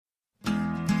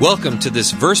Welcome to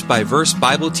this verse-by-verse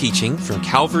Bible teaching from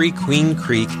Calvary Queen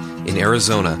Creek in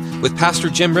Arizona with Pastor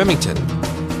Jim Remington.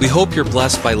 We hope you're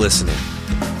blessed by listening.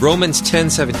 Romans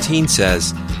 10:17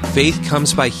 says, "Faith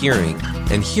comes by hearing,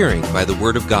 and hearing by the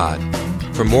Word of God."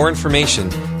 For more information,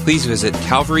 please visit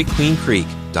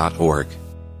calvaryqueencreek.org.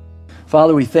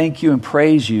 Father, we thank you and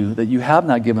praise you that you have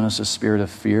not given us a spirit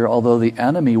of fear, although the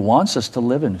enemy wants us to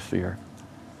live in fear.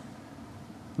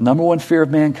 Number one fear of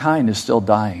mankind is still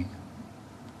dying.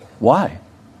 Why?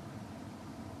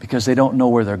 Because they don't know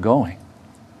where they're going.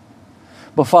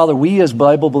 But Father, we as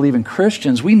Bible-believing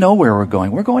Christians, we know where we're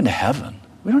going. We're going to heaven.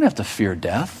 We don't have to fear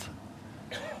death.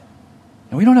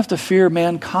 And we don't have to fear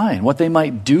mankind, what they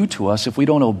might do to us if we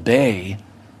don't obey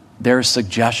their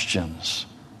suggestions,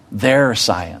 their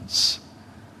science.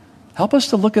 Help us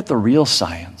to look at the real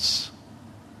science.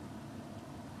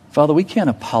 Father, we can't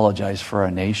apologize for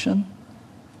our nation.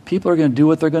 People are going to do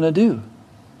what they're going to do.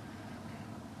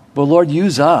 But Lord,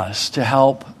 use us to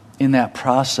help in that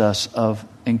process of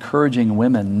encouraging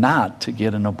women not to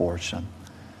get an abortion,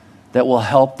 that will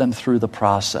help them through the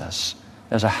process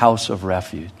as a house of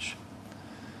refuge.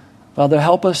 Father,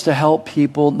 help us to help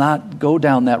people not go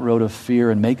down that road of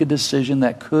fear and make a decision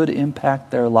that could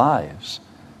impact their lives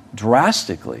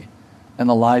drastically and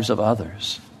the lives of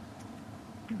others.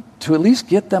 To at least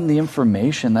get them the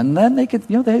information, and then they could,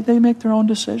 they make their own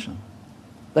decision.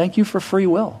 Thank you for free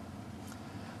will.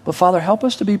 But Father, help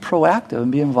us to be proactive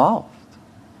and be involved.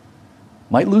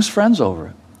 Might lose friends over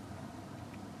it.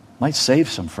 Might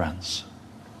save some friends.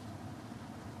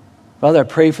 Father, I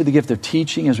pray for the gift of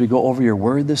teaching as we go over your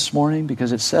word this morning,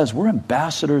 because it says we're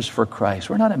ambassadors for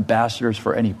Christ. We're not ambassadors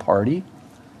for any party.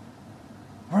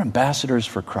 We're ambassadors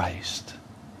for Christ.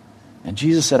 And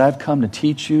Jesus said, I've come to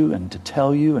teach you and to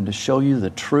tell you and to show you the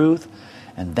truth,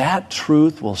 and that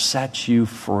truth will set you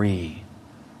free.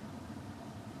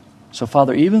 So,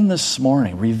 Father, even this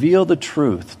morning, reveal the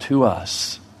truth to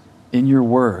us in your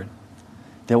word,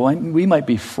 that we might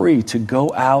be free to go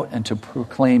out and to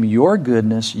proclaim your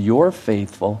goodness, your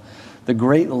faithful, the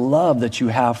great love that you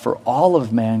have for all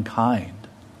of mankind.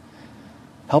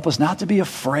 Help us not to be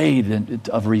afraid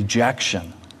of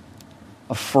rejection,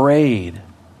 afraid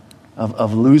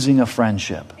of losing a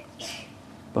friendship.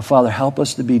 But, Father, help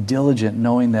us to be diligent,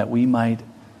 knowing that we might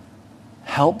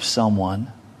help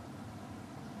someone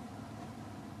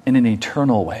in an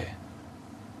eternal way.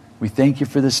 We thank you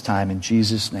for this time. In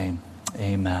Jesus' name,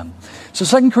 amen. So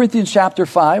 2 Corinthians chapter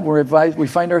 5, we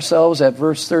find ourselves at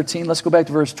verse 13. Let's go back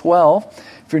to verse 12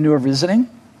 if you're new or visiting.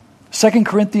 2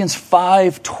 Corinthians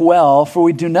 5:12, "For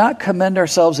we do not commend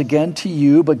ourselves again to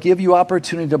you, but give you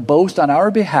opportunity to boast on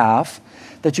our behalf,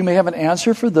 that you may have an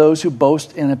answer for those who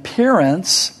boast in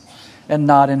appearance and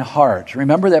not in heart."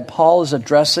 Remember that Paul is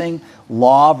addressing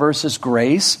law versus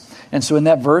grace. And so in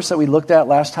that verse that we looked at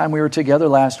last time we were together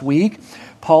last week,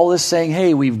 Paul is saying,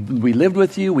 hey, we lived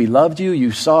with you, we loved you,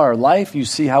 you saw our life, you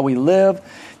see how we live,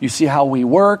 you see how we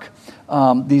work.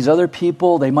 These other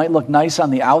people, they might look nice on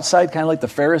the outside, kind of like the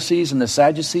Pharisees and the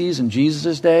Sadducees in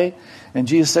Jesus' day. And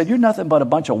Jesus said, you're nothing but a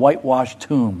bunch of whitewashed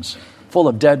tombs full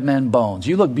of dead men bones.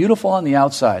 You look beautiful on the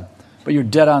outside, but you're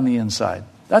dead on the inside.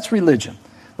 That's religion.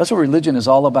 That's what religion is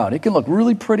all about. It can look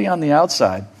really pretty on the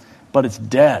outside, but it's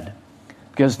dead.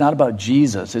 Because it's not about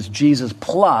Jesus. It's Jesus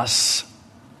plus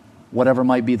whatever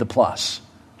might be the plus.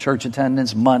 Church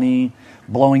attendance, money,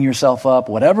 blowing yourself up,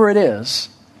 whatever it is.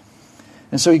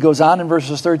 And so he goes on in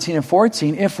verses 13 and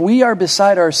 14. "If we are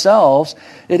beside ourselves,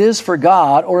 it is for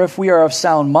God, or if we are of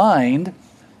sound mind,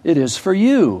 it is for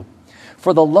you.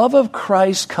 For the love of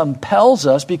Christ compels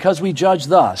us, because we judge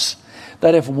thus,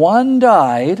 that if one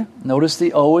died," notice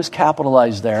the O is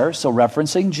capitalized there, so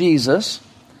referencing Jesus,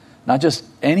 not just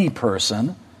any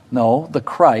person, no, the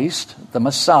Christ, the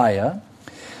Messiah,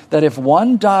 "that if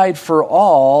one died for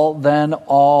all, then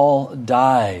all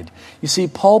died." You see,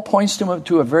 Paul points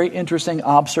to a very interesting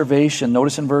observation.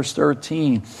 Notice in verse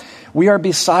 13, we are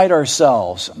beside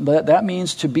ourselves. That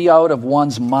means to be out of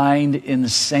one's mind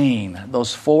insane.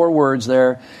 Those 4 words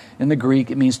there in the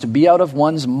Greek, it means to be out of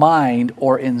one's mind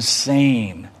or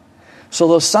insane. So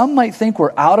though some might think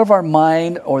we're out of our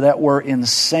mind or that we're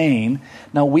insane,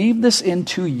 now weave this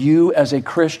into you as a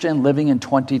Christian living in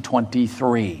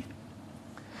 2023.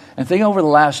 And think over the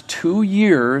last 2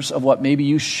 years of what maybe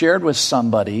you shared with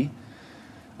somebody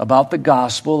about the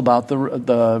gospel, about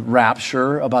the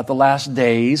rapture, about the last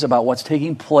days, about what's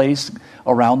taking place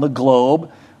around the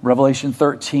globe. Revelation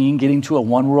 13, getting to a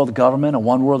one-world government, a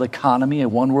one-world economy, a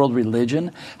one-world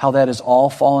religion, how that is all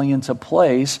falling into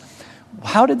place.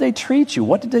 How did they treat you?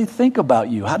 What did they think about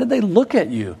you? How did they look at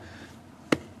you?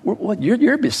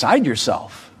 You're beside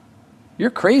yourself. You're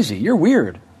crazy. You're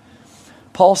weird.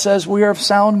 Paul says we are of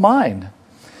sound mind.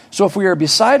 So if we are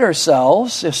beside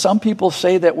ourselves, if some people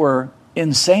say that we're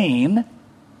insane,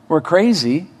 we're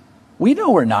crazy, we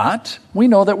know we're not. We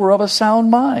know that we're of a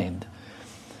sound mind.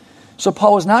 So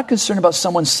Paul was not concerned about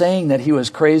someone saying that he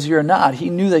was crazy or not. He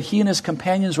knew that he and his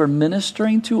companions were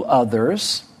ministering to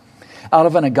others out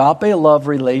of an agape love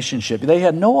relationship. They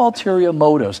had no ulterior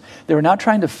motives. They were not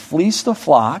trying to fleece the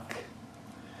flock,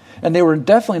 and they were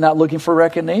definitely not looking for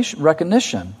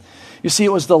recognition. You see,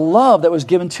 it was the love that was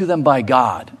given to them by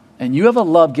God, and you have a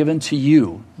love given to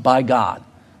you by God.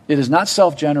 It is not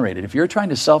self-generated. If you're trying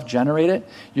to self-generate it,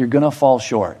 you're going to fall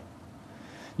short.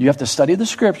 You have to study the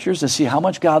scriptures to see how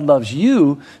much God loves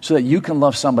you so that you can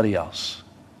love somebody else.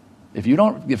 If you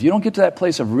don't get to that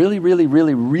place of really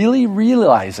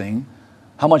realizing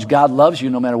how much God loves you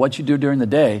no matter what you do during the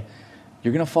day,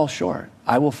 you're going to fall short.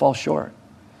 I will fall short.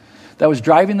 That was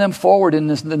driving them forward in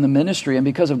the ministry, and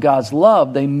because of God's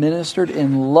love, they ministered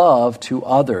in love to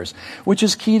others, which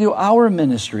is key to our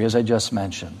ministry, as I just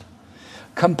mentioned.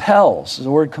 Compels, the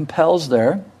word compels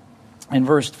there in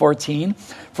verse 14,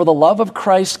 for the love of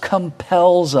Christ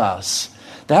compels us.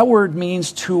 That word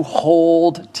means to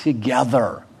hold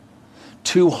together.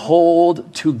 To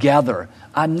hold together.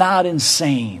 I'm not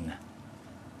insane.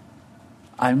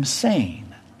 I'm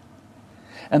sane.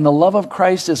 And the love of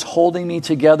Christ is holding me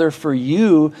together for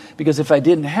you, because if I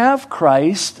didn't have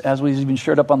Christ, as we even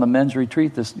shared up on the men's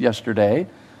retreat yesterday,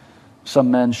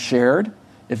 some men shared,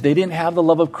 if they didn't have the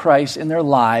love of Christ in their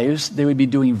lives, they would be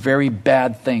doing very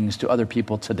bad things to other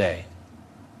people today.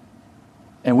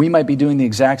 And we might be doing the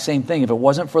exact same thing if it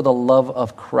wasn't for the love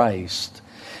of Christ.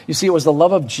 You see, it was the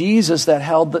love of Jesus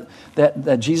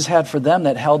that Jesus had for them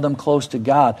that held them close to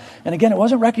God. And again, it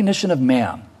wasn't recognition of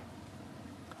man,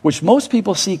 which most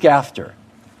people seek after,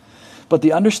 but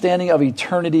the understanding of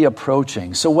eternity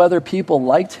approaching. So whether people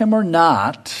liked him or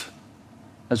not,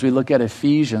 as we look at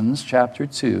Ephesians chapter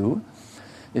 2.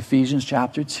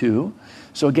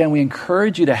 So again, we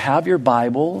encourage you to have your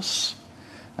Bibles.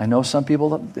 I know some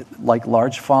people like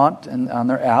large font on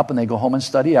their app and they go home and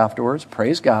study afterwards.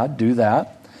 Praise God, do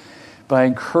that. But I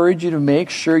encourage you to make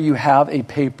sure you have a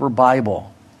paper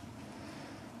Bible.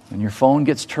 When your phone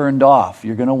gets turned off,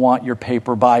 you're going to want your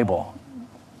paper Bible.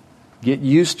 Get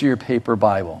used to your paper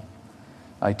Bible.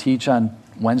 I teach on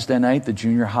Wednesday night the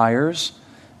junior hires,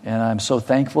 and I'm so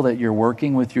thankful that you're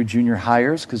working with your junior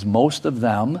hires, because most of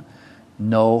them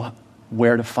know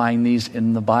where to find these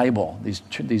in the Bible,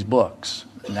 these books.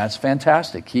 And that's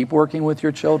fantastic. Keep working with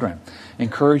your children.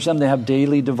 Encourage them to have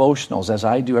daily devotionals, as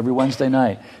I do every Wednesday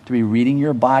night, to be reading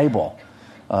your Bible.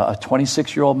 A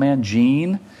 26-year-old man,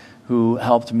 Gene, who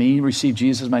helped me receive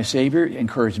Jesus as my Savior,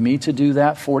 encouraged me to do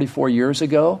that 44 years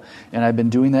ago, and I've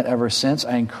been doing that ever since.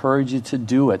 I encourage you to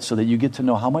do it so that you get to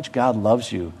know how much God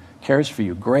loves you, cares for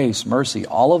you, grace, mercy,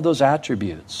 all of those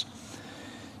attributes.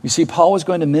 You see, Paul was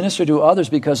going to minister to others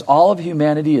because all of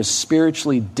humanity is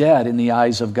spiritually dead in the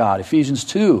eyes of God. Ephesians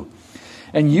 2.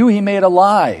 And you he made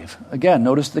alive. Again,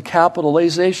 notice the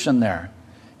capitalization there.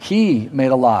 He made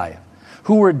alive.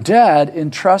 Who were dead in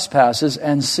trespasses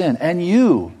and sin. And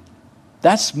you.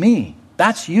 That's me.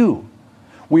 That's you.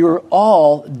 We were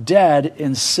all dead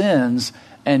in sins,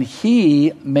 and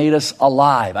he made us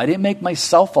alive. I didn't make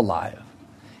myself alive.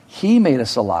 He made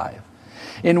us alive.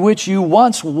 In which you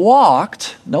once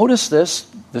walked, notice this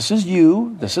is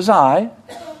you, this is I,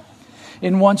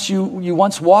 you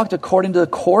once walked according to the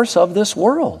course of this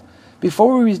world.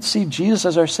 Before we received Jesus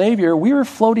as our Savior, we were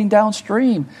floating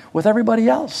downstream with everybody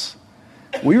else.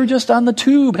 We were just on the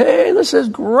tube. Hey, this is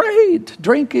great.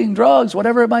 Drinking, drugs,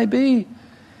 whatever it might be.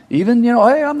 Even,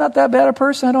 hey, I'm not that bad a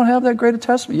person. I don't have that great a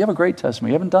testimony. You have a great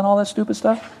testimony. You haven't done all that stupid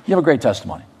stuff? You have a great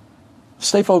testimony.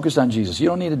 Stay focused on Jesus. You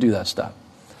don't need to do that stuff.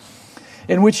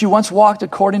 In which you once walked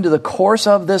according to the course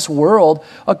of this world,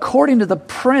 according to the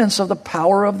prince of the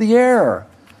power of the air.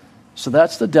 So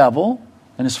that's the devil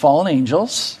and his fallen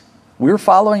angels. We were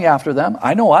following after them.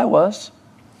 I know I was.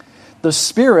 The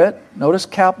Spirit, notice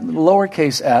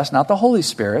lowercase s, not the Holy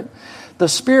Spirit. The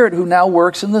Spirit who now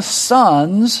works in the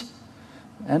sons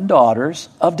and daughters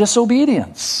of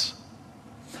disobedience,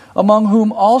 among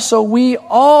whom also we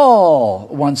all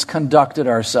once conducted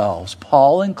ourselves.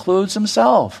 Paul includes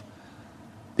himself.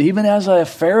 Even as a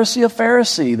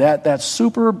Pharisee, that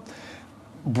super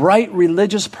bright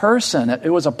religious person, it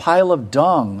was a pile of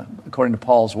dung, according to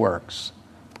Paul's words.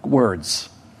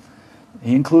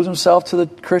 He includes himself to the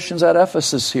Christians at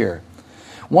Ephesus here.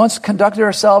 Once conducted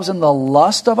ourselves in the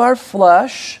lust of our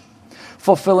flesh,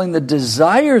 fulfilling the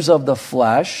desires of the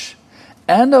flesh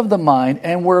and of the mind,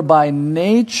 and were by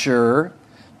nature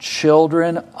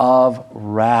children of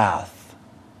wrath.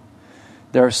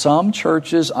 There are some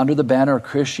churches under the banner of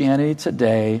Christianity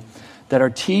Today that are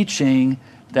teaching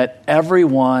that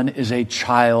everyone is a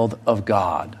child of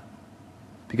God.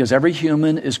 Because every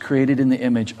human is created in the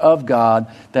image of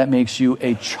God, that makes you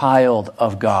a child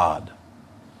of God.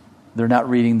 They're not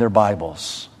reading their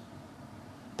Bibles.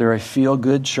 They're a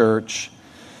feel-good church,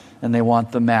 and they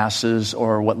want the masses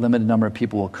or what limited number of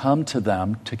people will come to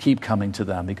them to keep coming to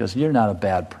them, because you're not a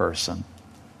bad person.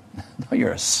 No,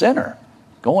 you're a sinner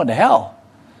going to hell.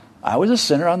 I was a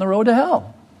sinner on the road to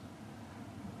hell.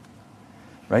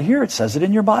 Right here it says it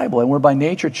in your Bible. And we're by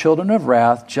nature children of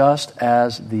wrath, just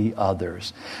as the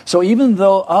others. So even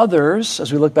though others,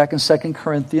 as we look back in 2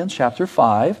 Corinthians chapter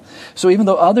 5, so even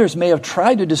though others may have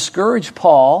tried to discourage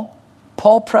Paul,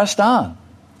 Paul pressed on.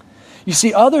 You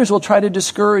see, others will try to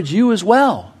discourage you as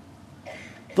well.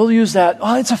 They'll use that,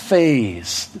 oh, it's a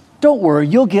phase. Don't worry,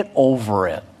 you'll get over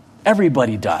it.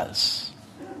 Everybody does.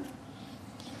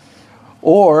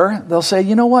 Or they'll say,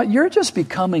 you know what, you're just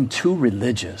becoming too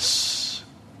religious.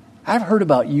 I've heard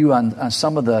about you on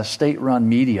some of the state-run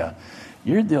media.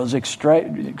 You're those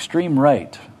extreme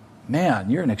right. Man,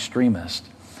 you're an extremist.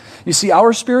 You see,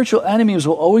 our spiritual enemies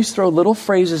will always throw little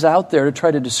phrases out there to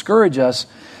try to discourage us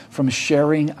from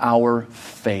sharing our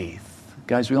faith.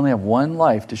 Guys, we only have one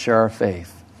life to share our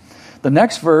faith. The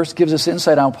next verse gives us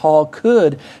insight on how Paul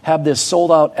could have this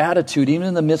sold-out attitude even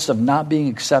in the midst of not being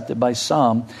accepted by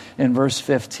some in verse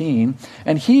 15.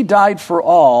 And he died for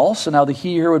all. So now the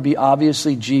he here would be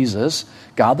obviously Jesus.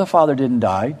 God the Father didn't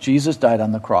die. Jesus died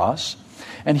on the cross.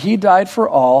 And he died for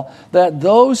all, that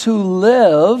those who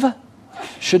live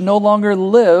should no longer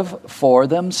live for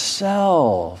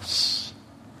themselves.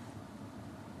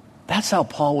 That's how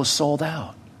Paul was sold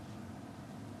out.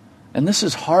 And this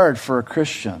is hard for a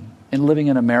Christian in living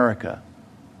in America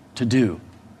to do,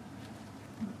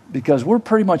 because we're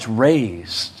pretty much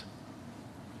raised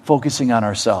focusing on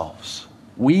ourselves.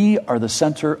 We are the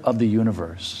center of the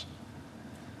universe.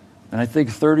 And I think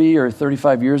 30 or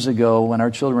 35 years ago, when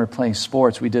our children were playing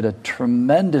sports, we did a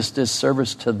tremendous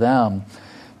disservice to them,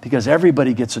 because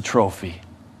everybody gets a trophy.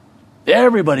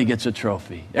 Everybody gets a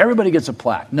trophy. Everybody gets a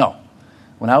plaque. No.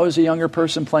 When I was a younger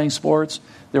person playing sports,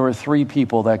 there were 3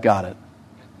 people that got it.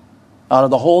 Out of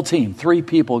the whole team, 3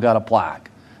 people got a plaque.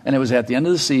 And it was at the end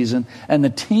of the season. And the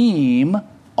team,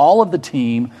 all of the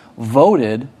team,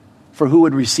 voted for who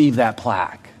would receive that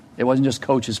plaque. It wasn't just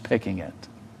coaches picking it.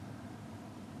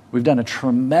 We've done a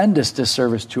tremendous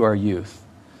disservice to our youth.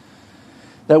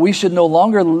 That we should no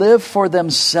longer live for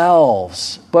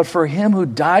themselves, but for him who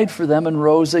died for them and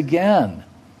rose again.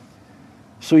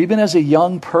 So even as a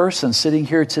young person sitting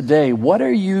here today, what are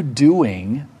you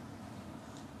doing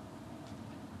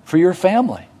for your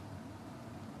family?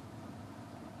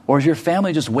 Or is your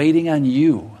family just waiting on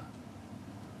you?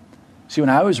 See, when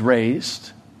I was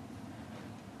raised,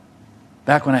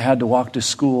 back when I had to walk to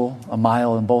school a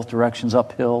mile in both directions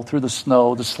uphill, through the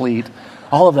snow, the sleet,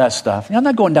 all of that stuff. I'm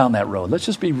not going down that road. Let's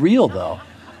just be real, though.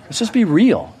 Let's just be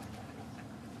real.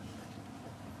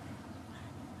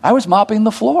 I was mopping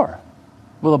the floor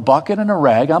with a bucket and a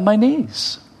rag on my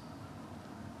knees.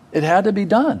 It had to be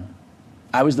done.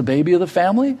 I was the baby of the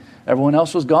family. Everyone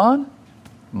else was gone.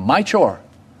 My chore.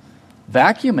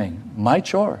 Vacuuming, my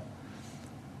chore.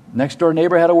 Next door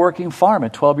neighbor had a working farm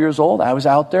at 12 years old. I was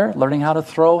out there learning how to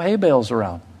throw hay bales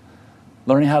around,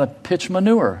 learning how to pitch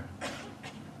manure.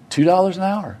 $2 an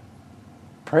hour.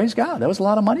 Praise God. That was a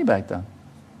lot of money back then.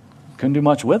 Couldn't do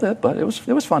much with it, but it was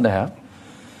fun to have.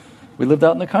 We lived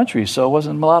out in the country, so it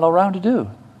wasn't a lot around to do.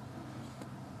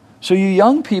 So you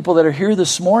young people that are here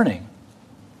this morning,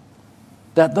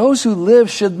 that those who live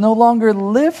should no longer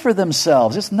live for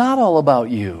themselves. It's not all about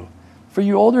you. For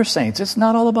you older saints, it's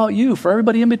not all about you. For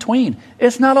everybody in between,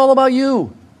 it's not all about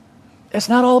you. It's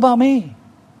not all about me.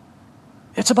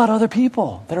 It's about other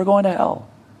people that are going to hell.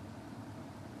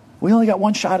 We only got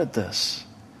one shot at this.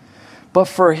 But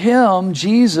for him,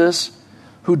 Jesus,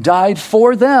 who died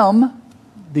for them,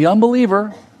 the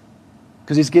unbeliever,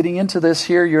 because he's getting into this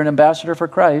here, you're an ambassador for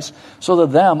Christ. So the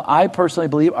them, I personally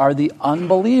believe, are the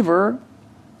unbeliever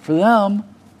for them,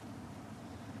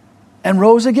 and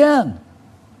rose again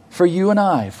for you and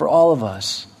I, for all of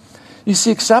us. You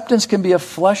see, acceptance can be a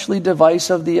fleshly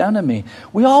device of the enemy.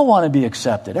 We all want to be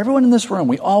accepted. Everyone in this room,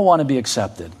 we all want to be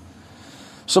accepted.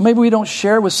 So maybe we don't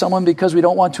share with someone because we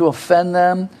don't want to offend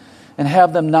them and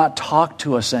have them not talk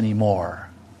to us anymore.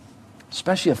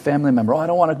 Especially a family member. Oh, I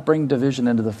don't want to bring division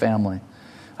into the family.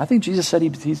 I think Jesus said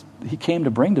he came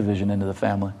to bring division into the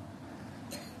family.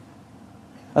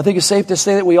 I think it's safe to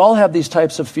say that we all have these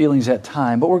types of feelings at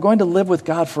times, but we're going to live with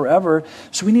God forever,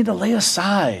 so we need to lay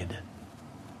aside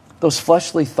those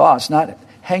fleshly thoughts, not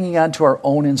hanging on to our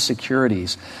own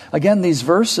insecurities. Again, these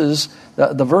verses,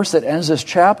 the verse that ends this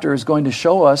chapter is going to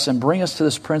show us and bring us to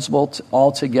this principle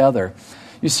altogether.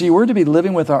 You see, we're to be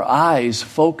living with our eyes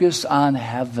focused on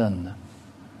heaven.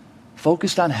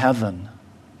 Focused on heaven.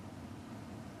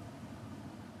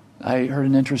 I heard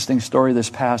an interesting story this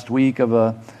past week of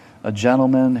a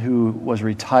gentleman who was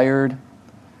retired.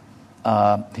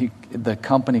 The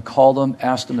company called him,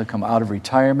 asked him to come out of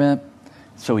retirement.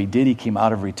 So he did. He came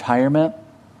out of retirement.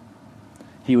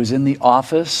 He was in the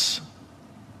office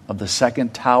of the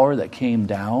second tower that came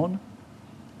down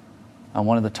on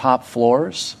one of the top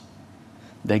floors.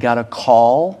 They got a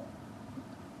call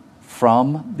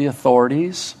from the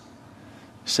authorities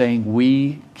saying,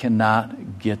 "We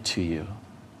cannot get to you.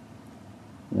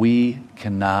 We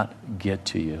cannot get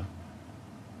to you."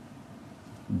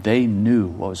 They knew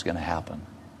what was going to happen.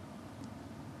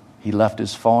 He left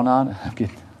his phone on.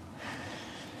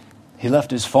 He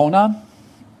left his phone on,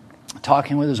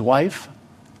 talking with his wife,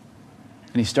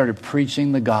 and he started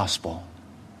preaching the gospel.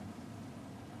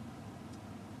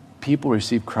 People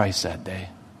received Christ that day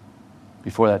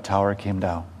before that tower came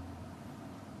down.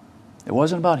 It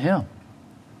wasn't about him.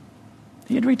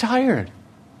 He had retired.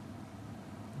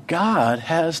 God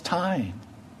has time.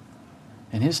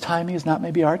 And his timing is not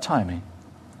maybe our timing.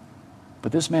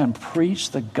 But this man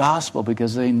preached the gospel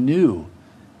because they knew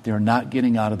they were not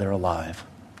getting out of there alive.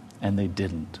 And they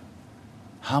didn't.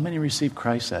 How many received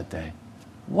Christ that day?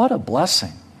 What a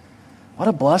blessing. What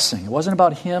a blessing. It wasn't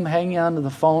about him hanging on to the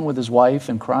phone with his wife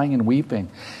and crying and weeping.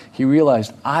 He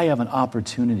realized, I have an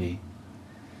opportunity.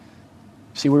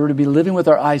 See, we were to be living with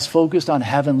our eyes focused on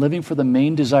heaven, living for the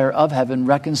main desire of heaven,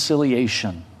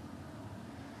 reconciliation,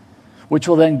 which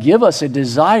will then give us a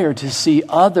desire to see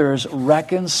others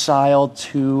reconciled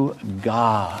to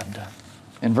God.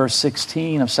 In verse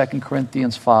 16 of 2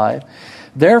 Corinthians 5,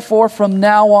 therefore from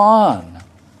now on,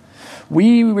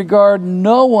 we regard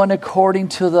no one according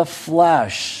to the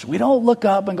flesh. We don't look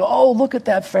up and go, oh, look at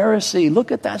that Pharisee,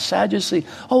 look at that Sadducee,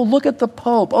 oh, look at the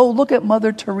Pope, oh, look at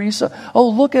Mother Teresa, oh,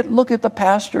 look at the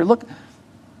pastor, look.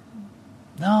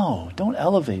 No, don't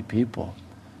elevate people.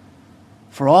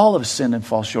 For all have sinned and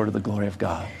fall short of the glory of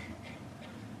God.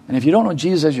 And if you don't know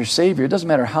Jesus as your Savior, it doesn't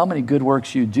matter how many good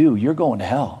works you do, you're going to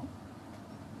hell.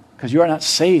 Because you are not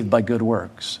saved by good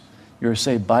works. You're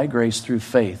saved by grace through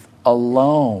faith,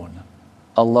 alone.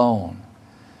 Alone.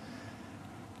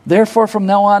 Therefore, from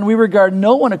now on, we regard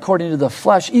no one according to the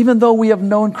flesh, even though we have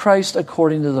known Christ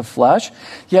according to the flesh,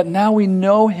 yet now we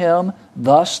know him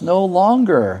thus no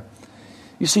longer.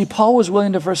 You see, Paul was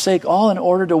willing to forsake all in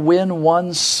order to win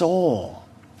one soul.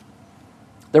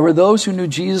 There were those who knew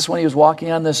Jesus when he was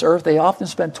walking on this earth. They often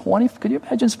spent could you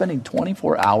imagine spending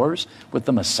 24 hours with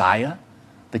the Messiah,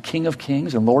 the King of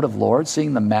Kings and Lord of Lords,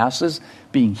 seeing the masses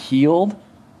being healed?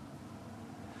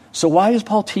 So why is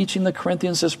Paul teaching the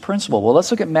Corinthians this principle? Well, let's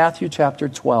look at Matthew chapter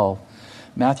 12.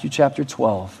 Matthew chapter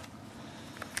 12.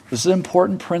 This is an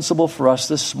important principle for us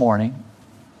this morning.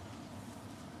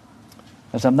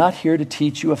 As I'm not here to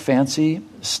teach you a fancy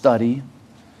study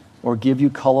or give you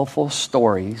colorful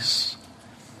stories.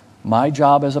 My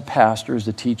job as a pastor is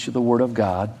to teach you the Word of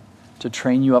God, to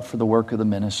train you up for the work of the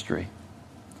ministry,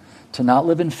 to not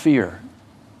live in fear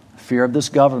of this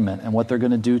government and what they're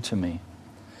going to do to me,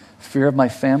 fear of my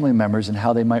family members and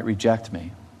how they might reject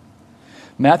me.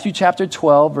 Matthew chapter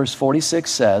 12, verse 46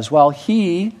 says, while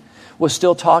he was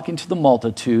still talking to the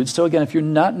multitudes. So again, if you're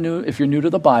new to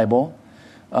the Bible,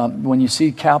 when you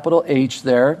see capital H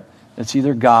there, it's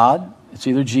either God, it's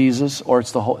either Jesus, or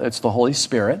it's the Holy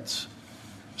Spirit.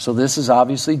 So this is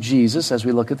obviously Jesus as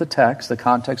we look at the text, the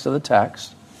context of the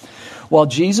text. While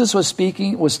Jesus was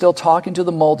still talking to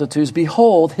the multitudes,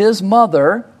 behold, his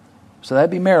mother, so that'd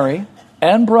be Mary,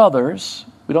 and brothers,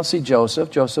 we don't see Joseph.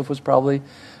 Joseph was probably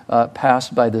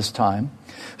passed by this time,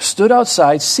 stood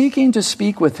outside seeking to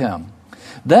speak with him.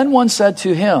 Then one said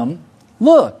to him,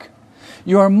 look,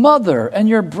 your mother and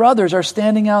your brothers are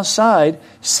standing outside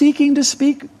seeking to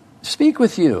speak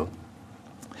with you.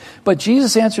 But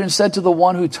Jesus answered and said to the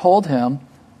one who told him,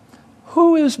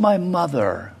 who is my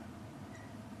mother?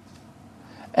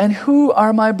 And who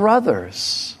are my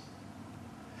brothers?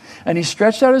 And he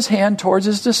stretched out his hand towards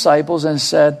his disciples and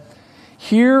said,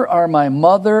 here are my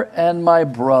mother and my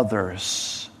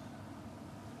brothers.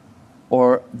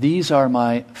 Or these are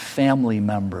my family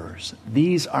members.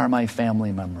 These are my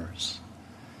family members.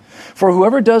 For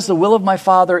whoever does the will of my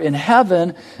Father in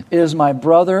heaven is my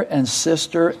brother and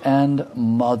sister and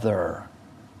mother.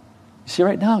 You see,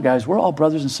 right now, guys, we're all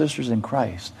brothers and sisters in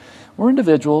Christ. We're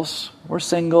individuals. We're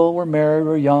single. We're married.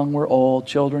 We're young. We're old.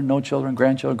 Children, no children,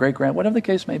 grandchildren, great-grand, whatever the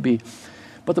case may be.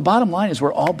 But the bottom line is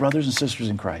we're all brothers and sisters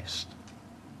in Christ.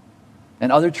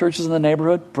 And other churches in the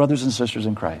neighborhood, brothers and sisters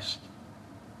in Christ.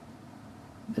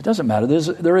 It doesn't matter.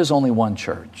 There is only one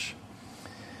church.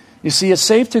 You see, it's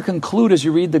safe to conclude as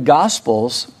you read the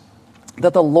Gospels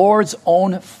that the Lord's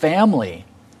own family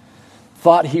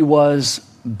thought he was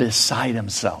beside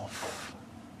himself.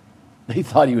 They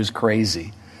thought he was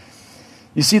crazy.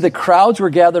 You see, the crowds were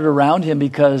gathered around him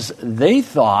because they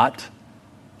thought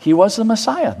he was the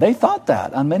Messiah. They thought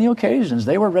that on many occasions.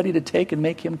 They were ready to take and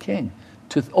make him king,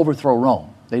 to overthrow Rome.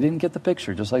 They didn't get the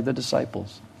picture, just like the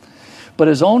disciples. But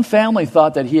his own family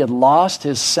thought that he had lost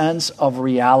his sense of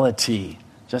reality.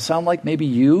 Does that sound like maybe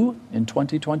you in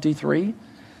 2023?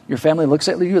 Your family looks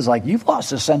at you as like, you've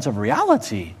lost a sense of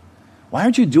reality. Why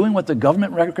aren't you doing what the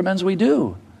government recommends we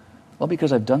do? Well,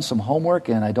 because I've done some homework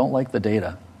and I don't like the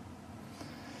data.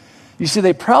 You see,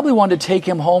 they probably wanted to take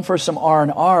him home for some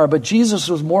R&R, but Jesus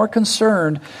was more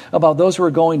concerned about those who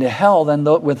were going to hell than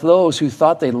with those who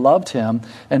thought they loved him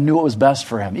and knew what was best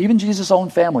for him. Even Jesus' own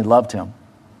family loved him.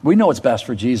 We know what's best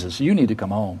for Jesus. You need to come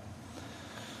home.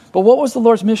 But what was the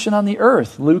Lord's mission on the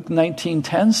earth? Luke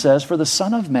 19:10 says, "For the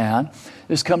Son of Man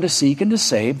is come to seek and to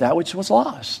save that which was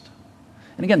lost."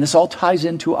 And again, this all ties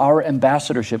into our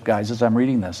ambassadorship, guys, as I'm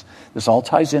reading this. This all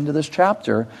ties into this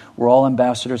chapter. We're all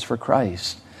ambassadors for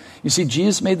Christ. You see,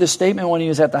 Jesus made this statement when he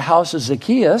was at the house of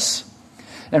Zacchaeus,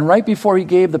 and right before he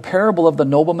gave the parable of the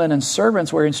noblemen and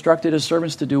servants, where he instructed his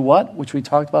servants to do what? Which we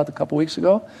talked about a couple weeks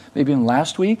ago, maybe even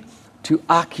last week. To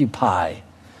occupy.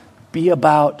 Be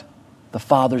about the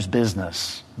Father's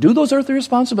business. Do those earthly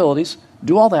responsibilities.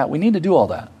 Do all that. We need to do all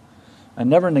that. I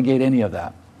never negate any of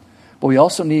that. But we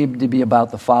also need to be about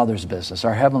the Father's business,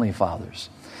 our Heavenly Father's.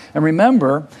 And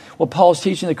remember, what Paul is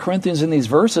teaching the Corinthians in these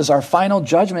verses, our final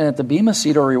judgment at the Bema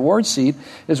seat or reward seat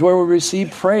is where we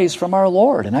receive praise from our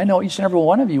Lord. And I know each and every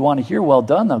one of you want to hear, "Well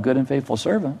done, thou good and faithful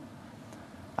servant."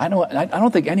 I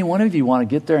don't think any one of you want to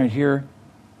get there and hear,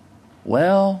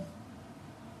 "Well,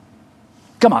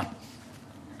 come on."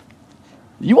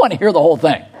 You want to hear the whole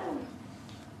thing.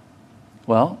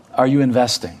 Well, are you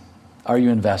investing? Are you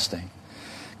investing?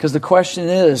 Because the question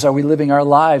is, are we living our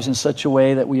lives in such a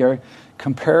way that we are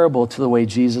comparable to the way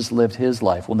Jesus lived his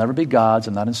life? We'll never be gods.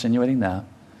 I'm not insinuating that.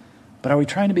 But are we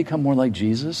trying to become more like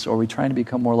Jesus? Or are we trying to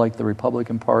become more like the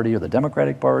Republican Party or the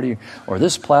Democratic Party or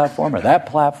this platform or that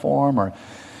platform? Or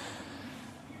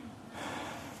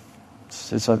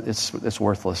it's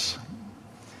worthless.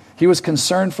 He was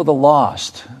concerned for the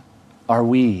lost. Are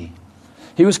we?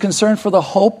 He was concerned for the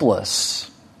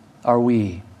hopeless. Are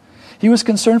we? He was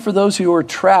concerned for those who were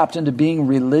trapped into being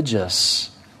religious.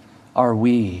 Are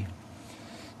we?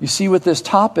 You see, with this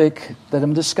topic that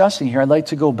I'm discussing here, I'd like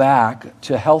to go back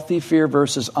to healthy fear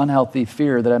versus unhealthy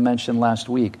fear that I mentioned last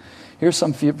week. Here's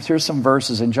some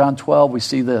verses. In John 12, we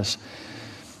see this.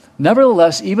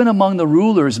 "Nevertheless, even among the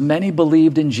rulers, many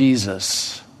believed in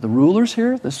Jesus." The rulers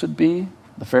here, this would be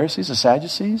the Pharisees, the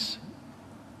Sadducees.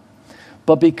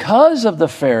 "But because of the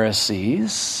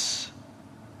Pharisees,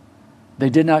 they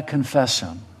did not confess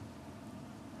him,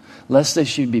 lest they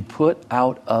should be put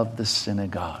out of the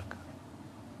synagogue.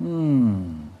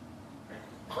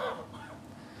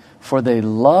 For they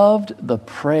loved the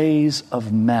praise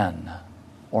of men,"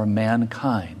 or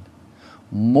mankind,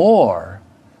 "more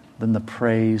than the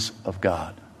praise of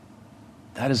God."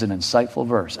 That is an insightful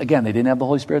verse. Again, they didn't have the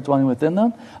Holy Spirit dwelling within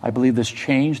them. I believe this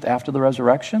changed after the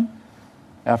resurrection.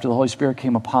 After the Holy Spirit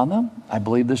came upon them, I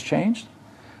believe this changed.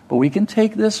 But we can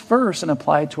take this verse and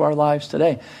apply it to our lives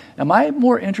today. Am I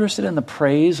more interested in the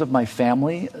praise of my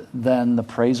family than the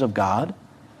praise of God?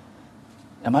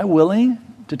 Am I willing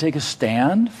to take a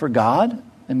stand for God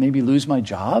and maybe lose my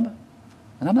job?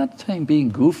 And I'm not saying being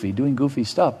goofy, doing goofy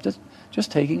stuff,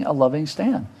 just taking a loving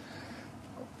stand.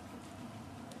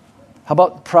 How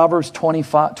about Proverbs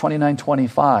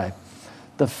 29:25?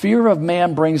 "The fear of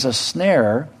man brings a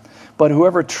snare, but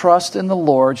whoever trusts in the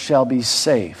Lord shall be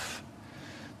safe."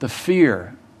 The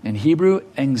fear, in Hebrew,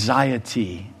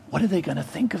 anxiety. What are they going to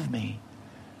think of me?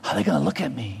 How are they going to look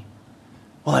at me?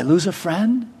 Will I lose a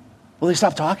friend? Will they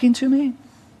stop talking to me?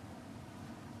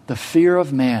 The fear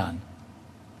of man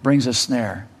brings a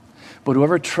snare. But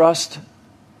whoever trusts,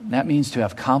 that means to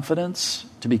have confidence,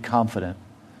 to be confident.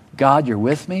 God, you're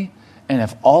with me, and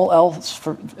if all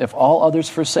others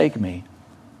forsake me,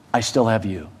 I still have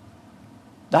you.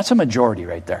 That's a majority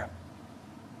right there.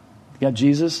 You got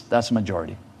Jesus, that's a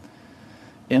majority.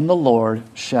 In the Lord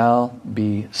shall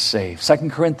be safe.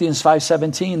 2 Corinthians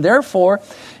 5:17, "Therefore,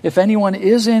 if anyone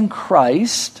is in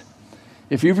Christ,"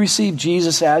 if you've received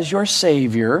Jesus as your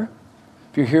Savior,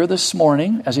 if you're here this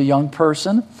morning as a young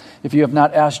person, if you have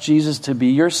not asked Jesus to be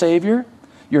your Savior,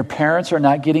 your parents are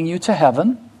not getting you to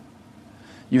heaven.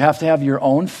 You have to have your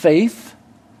own faith.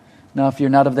 Now, if you're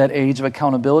not of that age of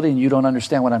accountability and you don't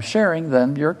understand what I'm sharing,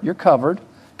 then you're covered.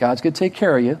 God's going to take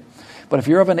care of you. But if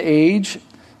you're of an age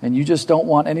and you just don't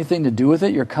want anything to do with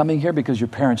it, you're coming here because your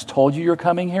parents told you you're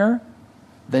coming here,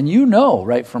 then you know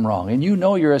right from wrong. And you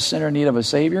know you're a sinner in need of a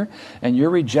Savior, and you're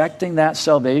rejecting that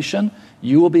salvation,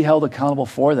 you will be held accountable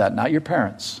for that, not your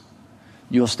parents.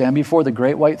 You will stand before the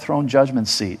great white throne judgment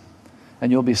seat,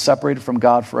 and you'll be separated from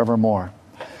God forevermore.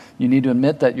 You need to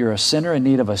admit that you're a sinner in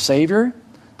need of a Savior.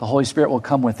 The Holy Spirit will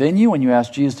come within you when you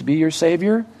ask Jesus to be your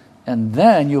Savior, and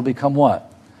then you'll become what?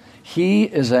 He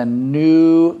is a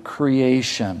new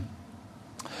creation.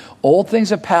 Old things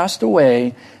have passed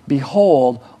away.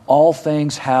 Behold, all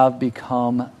things have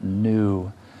become new.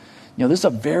 You know, this is a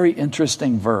very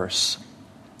interesting verse.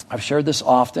 I've shared this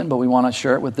often, but we want to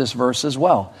share it with this verse as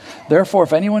well. Therefore,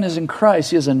 if anyone is in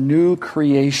Christ, he is a new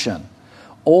creation.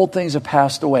 Old things have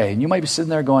passed away. And you might be sitting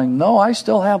there going, no, I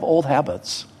still have old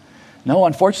habits. No,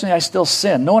 unfortunately, I still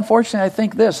sin. No, unfortunately, I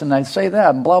think this and I say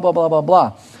that and blah, blah, blah, blah,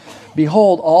 blah.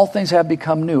 Behold, all things have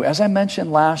become new. As I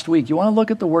mentioned last week, you want to look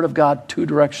at the Word of God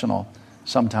two-directional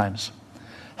sometimes.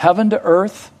 Heaven to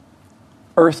earth,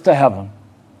 earth to heaven.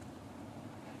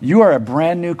 You are a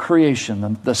brand new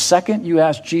creation. The second you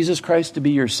ask Jesus Christ to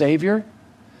be your Savior,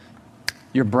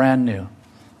 you're brand new.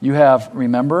 You have,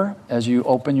 remember, as you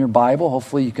open your Bible,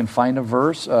 hopefully you can find a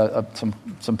verse,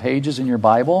 some pages in your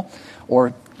Bible,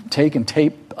 or take and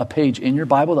tape a page in your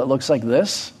Bible that looks like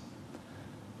this.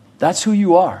 That's who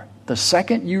you are. The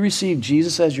second you receive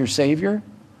Jesus as your Savior,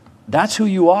 that's who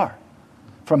you are.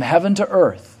 From heaven to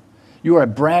earth, you are a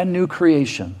brand new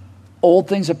creation. Old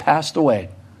things have passed away.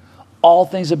 All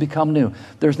things have become new.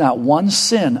 There's not one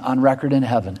sin on record in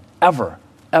heaven, ever,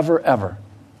 ever, ever.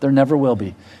 There never will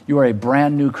be. You are a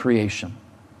brand new creation.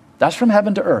 That's from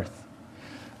heaven to earth.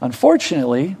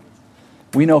 Unfortunately,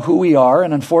 we know who we are,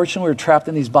 and unfortunately, we're trapped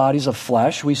in these bodies of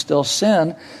flesh. We still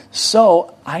sin.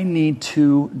 So I need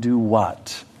to do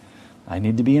what? I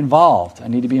need to be involved. I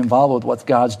need to be involved with what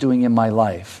God's doing in my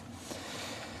life.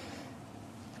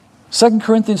 2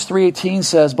 Corinthians 3:18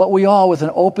 says, but we all with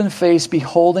an open face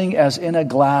beholding as in a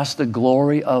glass the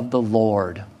glory of the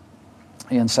Lord.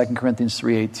 In 2 Corinthians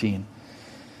 3:18.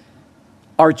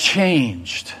 Are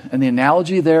changed. And the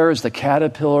analogy there is the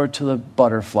caterpillar to the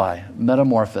butterfly,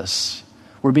 metamorphosis.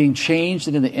 We're being changed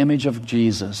into the image of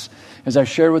Jesus. As I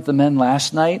shared with the men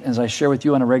last night, as I share with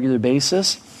you on a regular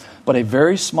basis, but a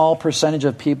very small percentage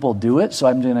of people do it, so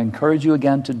I'm going to encourage you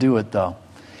again to do it though.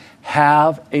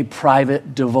 Have a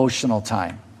private devotional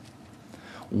time.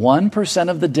 1%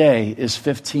 of the day is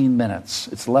 15 minutes.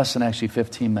 It's less than actually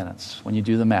 15 minutes when you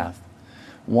do the math.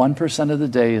 1% of the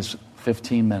day is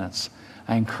 15 minutes.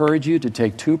 I encourage you to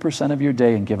take 2% of your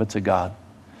day and give it to God.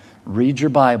 Read your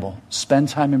Bible. Spend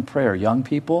time in prayer. Young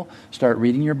people, start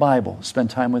reading your Bible. Spend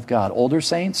time with God. Older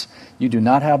saints, you do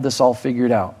not have this all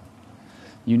figured out.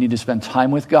 You need to spend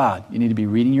time with God. You need to be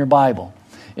reading your Bible.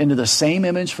 Into the same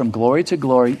image from glory to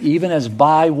glory, even as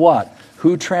by what?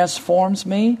 Who transforms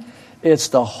me? It's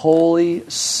the Holy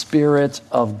Spirit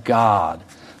of God.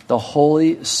 The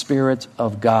Holy Spirit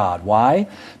of God. Why?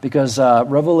 Because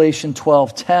Revelation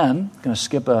 12:10, I'm going to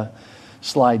skip a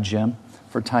slide, Jim,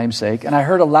 for time's sake. And I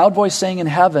heard a loud voice saying in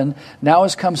heaven, now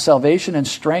has come salvation and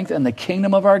strength and the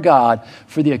kingdom of our God,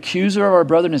 for the accuser of our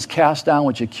brethren is cast down,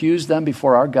 which accused them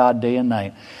before our God day and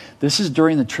night. This is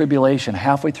during the tribulation,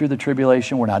 halfway through the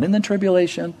tribulation. We're not in the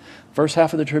tribulation. First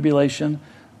half of the tribulation,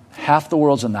 half the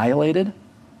world's annihilated.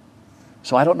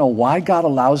 So I don't know why God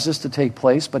allows this to take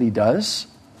place, but he does.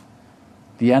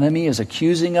 The enemy is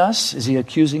accusing us. Is he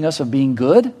accusing us of being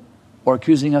good or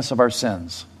accusing us of our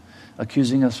sins?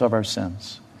 Accusing us of our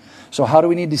sins. So how do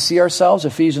we need to see ourselves?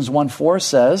 Ephesians 1:4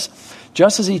 says,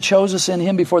 just as he chose us in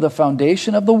him before the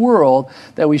foundation of the world,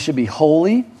 that we should be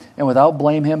holy and without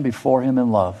blame him before him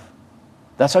in love.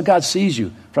 That's how God sees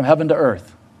you, from heaven to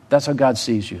earth. That's how God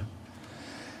sees you.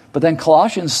 But then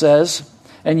Colossians says,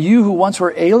 and you who once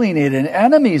were alienated and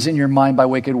enemies in your mind by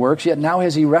wicked works, yet now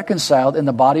has he reconciled in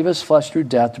the body of his flesh through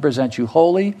death to present you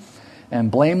holy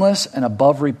and blameless and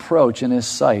above reproach in his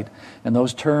sight. And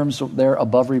those terms there,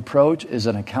 above reproach, is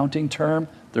an accounting term.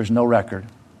 There's no record.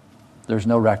 There's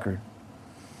no record.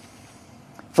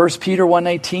 1 Peter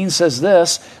 1:18 says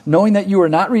this, knowing that you are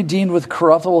not redeemed with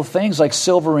corruptible things like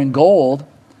silver and gold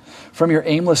from your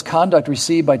aimless conduct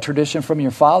received by tradition from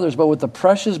your fathers, but with the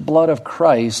precious blood of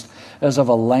Christ as of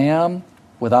a lamb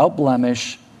without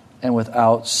blemish and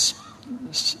without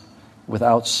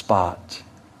spot.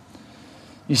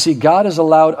 You see, God has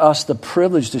allowed us the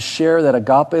privilege to share that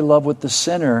agape love with the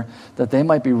sinner, that they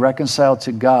might be reconciled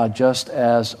to God just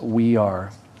as we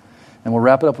are. And we'll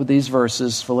wrap it up with these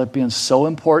verses. Philippians, so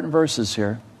important verses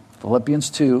here. Philippians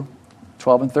 2,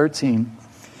 12 and 13.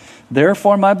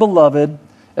 Therefore, my beloved,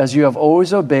 as you have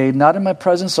always obeyed, not in my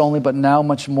presence only, but now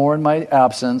much more in my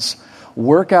absence,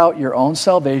 work out your own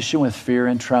salvation with fear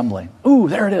and trembling. Ooh,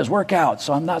 there it is, work out.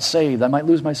 So I'm not saved. I might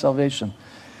lose my salvation.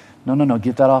 No,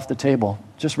 get that off the table.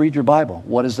 Just read your Bible.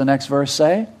 What does the next verse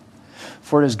say?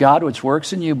 For it is God which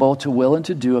works in you both to will and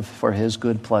to do for his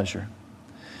good pleasure.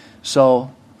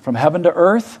 So, from heaven to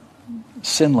earth,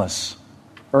 sinless.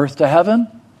 Earth to heaven,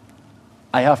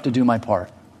 I have to do my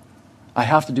part. I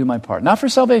have to do my part. Not for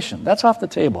salvation. That's off the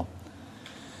table.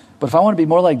 But if I want to be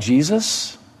more like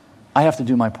Jesus, I have to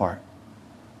do my part.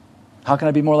 How can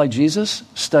I be more like Jesus?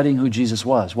 Studying who Jesus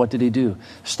was. What did he do?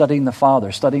 Studying the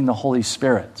Father, studying the Holy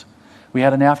Spirit. We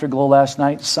had an afterglow last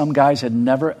night. Some guys had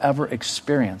never, ever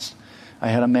experienced. I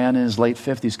had a man in his late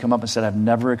 50s come up and said, I've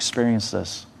never experienced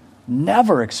this.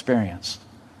 Never experienced.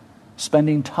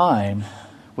 Spending time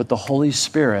with the Holy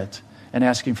Spirit and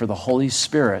asking for the Holy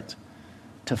Spirit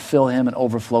to fill him and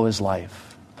overflow his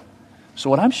life. So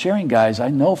what I'm sharing, guys, I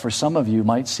know for some of you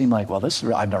might seem like, well,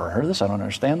 I've never heard of this. I don't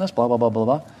understand this, blah, blah, blah, blah,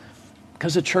 blah.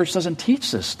 Because the church doesn't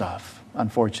teach this stuff,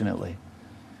 unfortunately.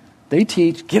 They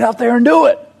teach, get out there and do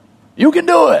it. You can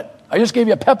do it. I just gave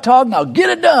you a pep talk. Now get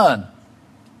it done.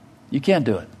 You can't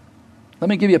do it. Let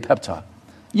me give you a pep talk.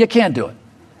 You can't do it.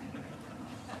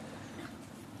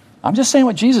 I'm just saying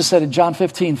what Jesus said in John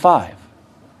 15:5.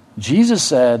 Jesus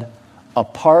said,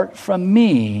 apart from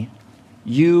me,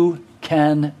 you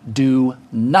can do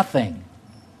nothing.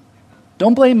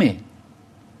 Don't blame me.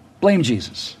 Blame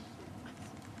Jesus.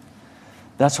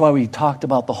 That's why we talked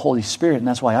about the Holy Spirit, and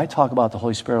that's why I talk about the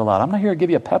Holy Spirit a lot. I'm not here to give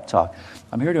you a pep talk.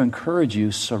 I'm here to encourage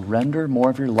you, surrender more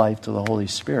of your life to the Holy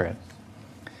Spirit,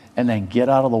 and then get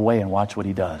out of the way and watch what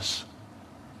he does.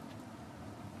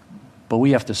 But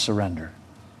we have to surrender.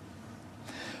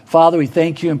 Father, we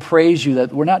thank you and praise you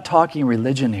that we're not talking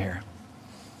religion here.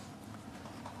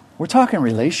 We're talking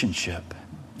relationship.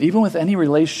 Even with any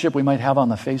relationship we might have on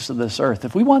the face of this earth,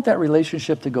 if we want that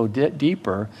relationship to go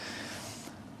deeper,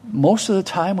 most of the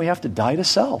time we have to die to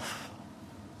self.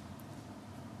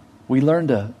 We learn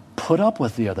to put up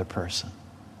with the other person.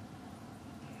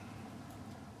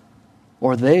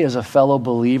 Or they, as a fellow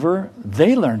believer,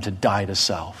 they learn to die to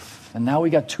self. And now we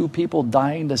got two people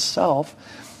dying to self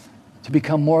to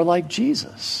become more like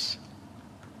Jesus.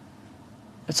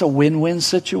 It's a win-win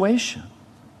situation.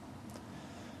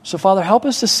 So, Father, help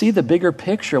us to see the bigger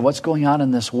picture of what's going on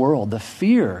in this world. The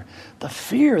fear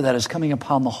that is coming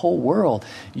upon the whole world.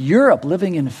 Europe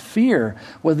living in fear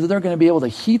whether they're going to be able to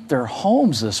heat their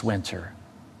homes this winter.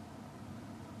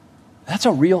 That's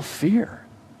a real fear.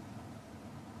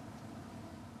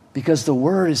 Because the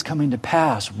word is coming to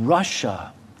pass.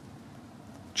 Russia,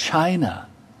 China,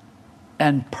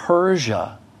 and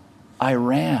Persia,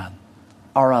 Iran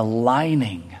are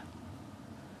aligning.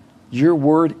 Your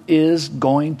word is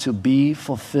going to be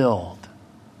fulfilled.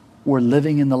 We're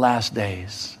living in the last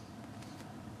days.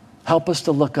 Help us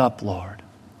to look up, Lord,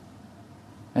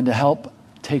 and to help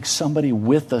take somebody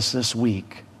with us this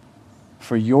week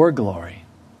for your glory.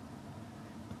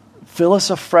 Fill us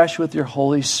afresh with your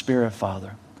Holy Spirit,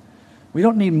 Father. We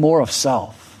don't need more of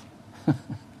self.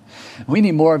 We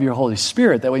need more of your Holy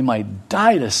Spirit that we might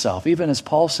die to self. Even as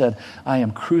Paul said, I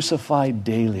am crucified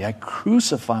daily. I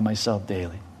crucify myself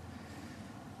daily,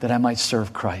 that I might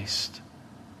serve Christ.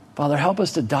 Father, help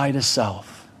us to die to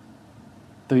self,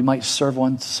 that we might serve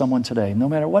someone today, no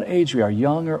matter what age we are,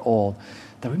 young or old,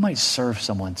 that we might serve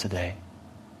someone today.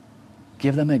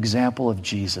 Give them an example of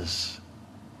Jesus.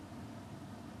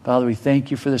 Father, we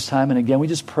thank you for this time. And again, we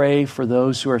just pray for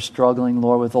those who are struggling,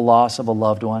 Lord, with the loss of a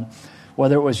loved one,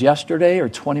 whether it was yesterday or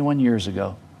 21 years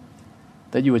ago,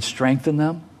 that you would strengthen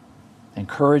them,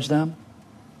 encourage them,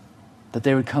 that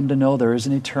they would come to know there is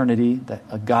an eternity, that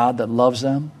a God that loves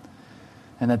them,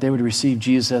 and that they would receive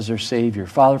Jesus as their Savior.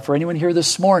 Father, for anyone here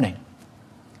this morning,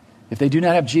 if they do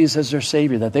not have Jesus as their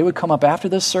Savior, that they would come up after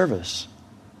this service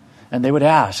and they would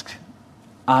ask,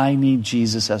 I need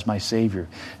Jesus as my Savior.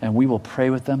 And we will pray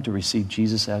with them to receive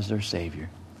Jesus as their Savior.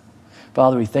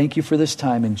 Father, we thank you for this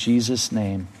time in Jesus'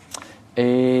 name.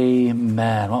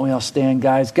 Amen. Why don't we all stand,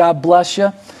 guys? God bless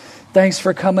you. Thanks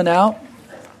for coming out.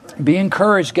 Be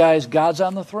encouraged, guys. God's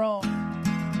on the throne.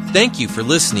 Thank you for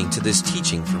listening to this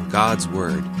teaching from God's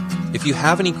Word. If you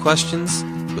have any questions,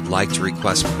 would like to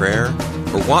request prayer,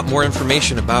 or want more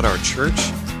information about our church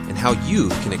and how you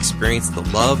can experience the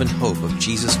love and hope of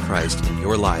Jesus Christ in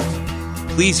your life,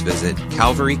 please visit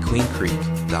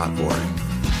calvaryqueencreek.org.